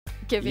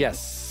giving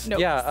Yes.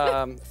 notes.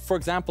 Yeah. For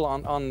example,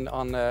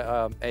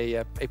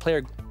 a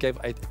player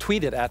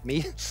tweeted at me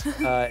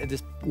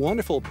this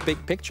wonderful big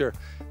picture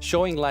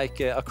showing like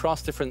across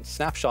different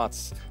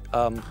snapshots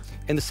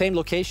in the same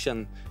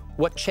location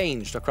what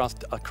changed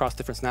across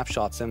different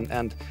snapshots,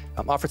 and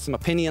offered some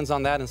opinions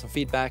on that and some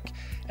feedback.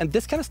 And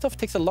this kind of stuff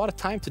takes a lot of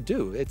time to do.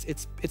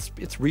 It's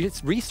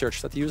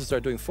research that the users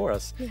are doing for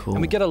us, cool.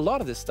 and we get a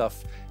lot of this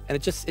stuff, and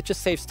it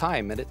just saves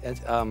time,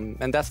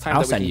 and that's time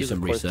I'll that we send can you use, some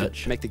of course,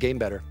 research to make the game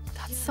better.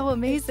 That's so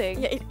amazing.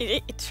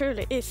 Yeah, it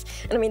truly is.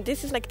 And I mean,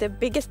 this is like the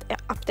biggest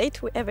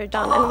update we ever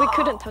done, and we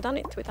couldn't have done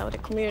it without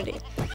a community.